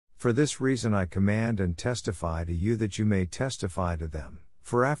For this reason I command and testify to you that you may testify to them,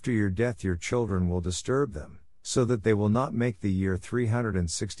 for after your death your children will disturb them, so that they will not make the year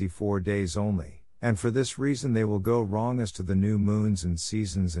 364 days only, and for this reason they will go wrong as to the new moons and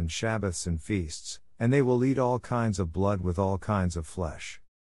seasons and Sabbaths and feasts, and they will eat all kinds of blood with all kinds of flesh.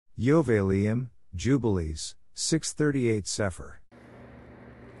 Elohiym, Jubilees, 638 Sefer.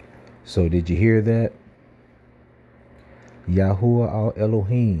 So did you hear that? YAHUAH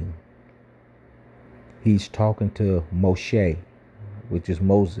Elohiym. He's talking to Moshe, which is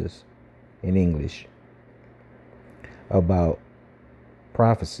Moses in English, about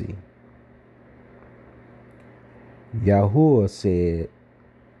prophecy. YAHUAH said,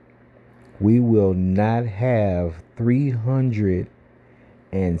 we will not have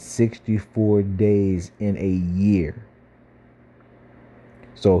 364 days in a year.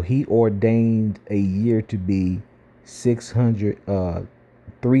 So he ordained a year to be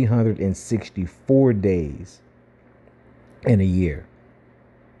 364 days in a year.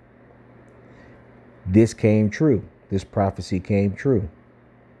 This came true. This prophecy came true.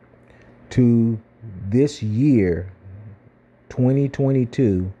 To this year,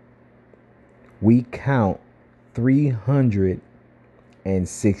 2022, we count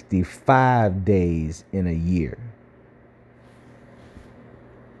 365 days in a year.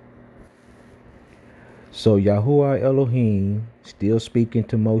 So YAHUAH Elohiym, still speaking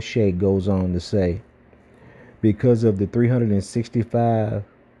to Moshe, goes on to say, because of the 365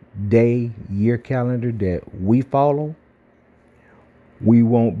 day year calendar that we follow, we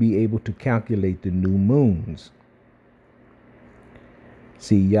won't be able to calculate the new moons.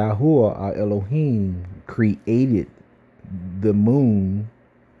 See, YAHUAH Elohiym created the moon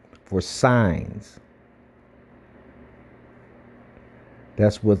for signs.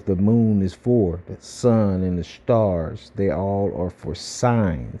 That's what the moon is for. The sun and the stars, they all are for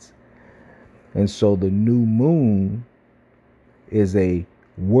signs. And so the new moon is a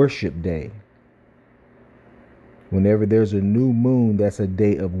worship day. Whenever there's a new moon, that's a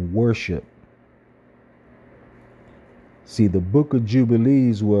day of worship. See, the book of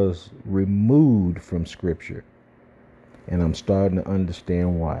Jubilees was removed from Scripture, and I'm starting to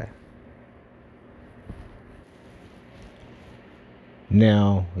understand why.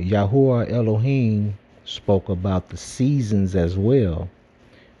 Now, YAHUAH Elohiym spoke about the seasons as well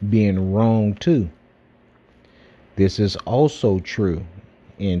being wrong too. This is also true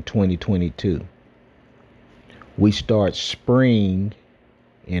in 2022. We start spring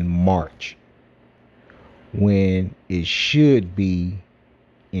in March when it should be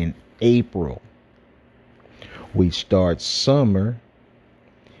in April. We start summer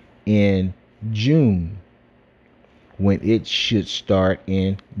in June when it should start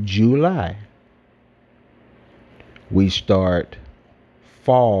in July. We start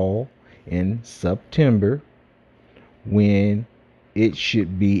fall in September when it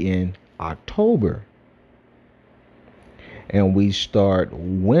should be in October. And we start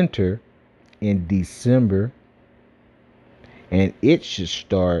winter in December, and it should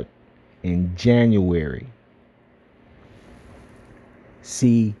start in January.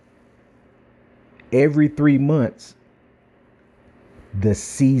 See, every 3 months, the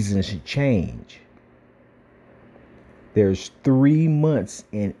seasons should change. There's 3 months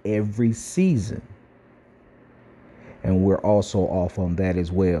in every season. And we're also off on that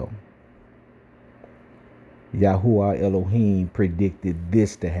as well. YAHUAH Elohiym predicted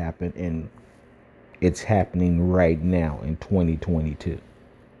this to happen, and it's happening right now in 2022.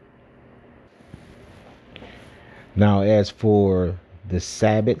 Now, as for the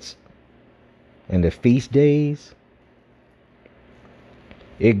Sabbaths and the feast days,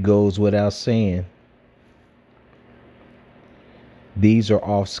 it goes without saying, these are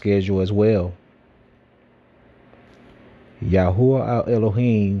off schedule as well. YAHUAH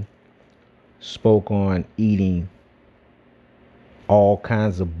Elohiym spoke on eating all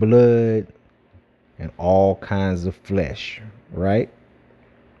kinds of blood and all kinds of flesh, right?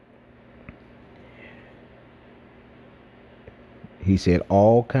 He said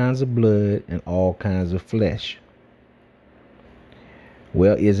all kinds of blood and all kinds of flesh.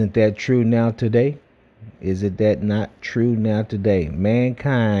 Well, isn't that true now today? Isn't that not true now today?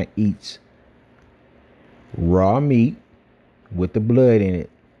 Mankind eats raw meat with the blood in it.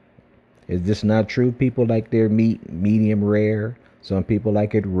 Is this not true? People like their meat medium rare. Some people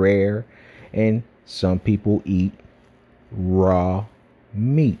like it rare. And some people eat raw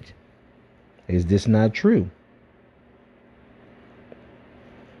meat. Is this not true?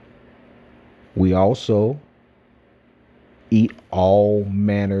 We also eat all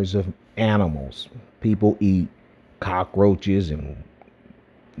manners of animals. People eat cockroaches and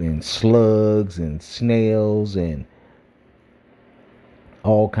and slugs and snails and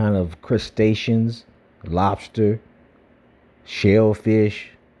all kind of crustaceans, lobster, shellfish,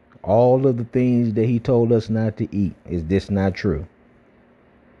 all of the things that he told us not to eat. Is this not true?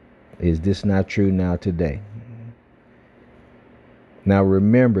 Is this not true now today? Now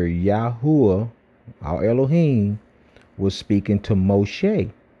remember, YAHUAH, our Elohiym, was speaking to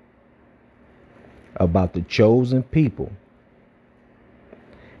Moshe about the chosen people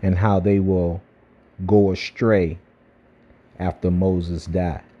and how they will go astray after Moses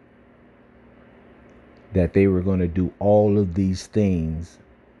died. That they were going to do all of these things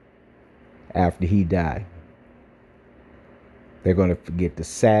after he died. They're going to forget the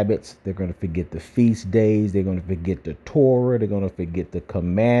Sabbaths. They're going to forget the feast days. They're going to forget the Torah. They're going to forget the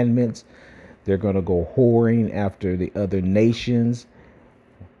commandments. They're going to go whoring after the other nations,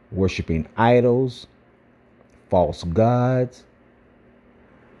 worshiping idols, false gods.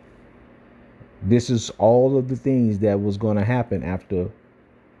 This is all of the things that was going to happen after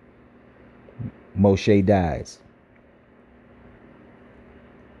Moshe dies.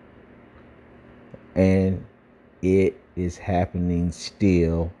 And it is happening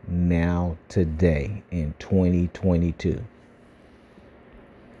still now today in 2022.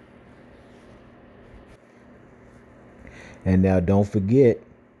 And now don't forget,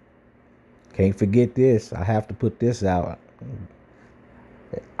 can't forget this. I have to put this out.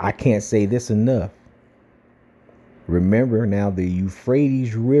 I can't say this enough. Remember now, the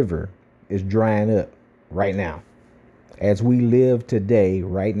Euphrates River is drying up right now. As we live today,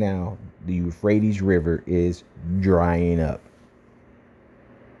 right now, the Euphrates River is drying up.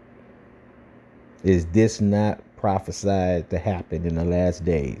 Is this not prophesied to happen in the last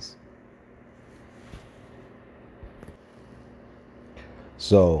days?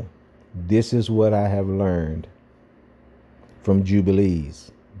 So, this is what I have learned from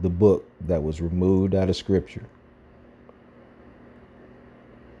Jubilees, the book that was removed out of Scripture.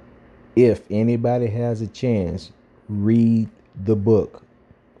 If anybody has a chance, read the book.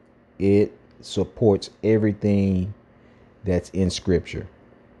 It supports everything that's in Scripture.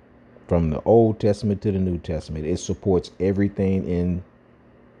 From the Old Testament to the New Testament, it supports everything in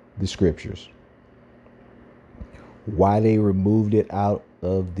the Scriptures. Why they removed it out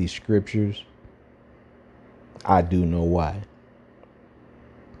of the Scriptures, I do know why.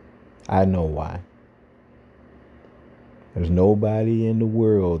 I know why. There's nobody in the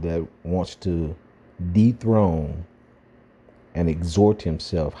world that wants to dethrone and exhort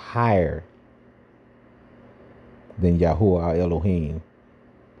himself higher than YAHUAH our Elohiym.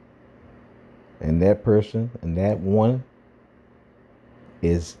 And that person and that one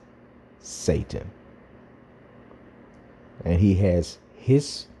is Satan. And he has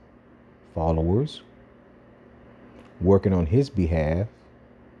his followers working on his behalf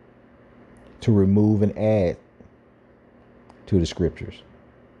to remove and add to the Scriptures.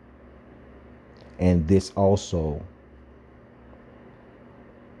 And this also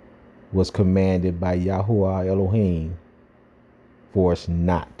was commanded by YAHUAH Elohiym for us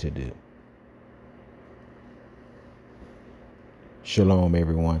not to do. Shalom,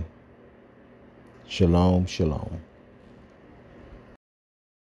 everyone. Shalom, shalom.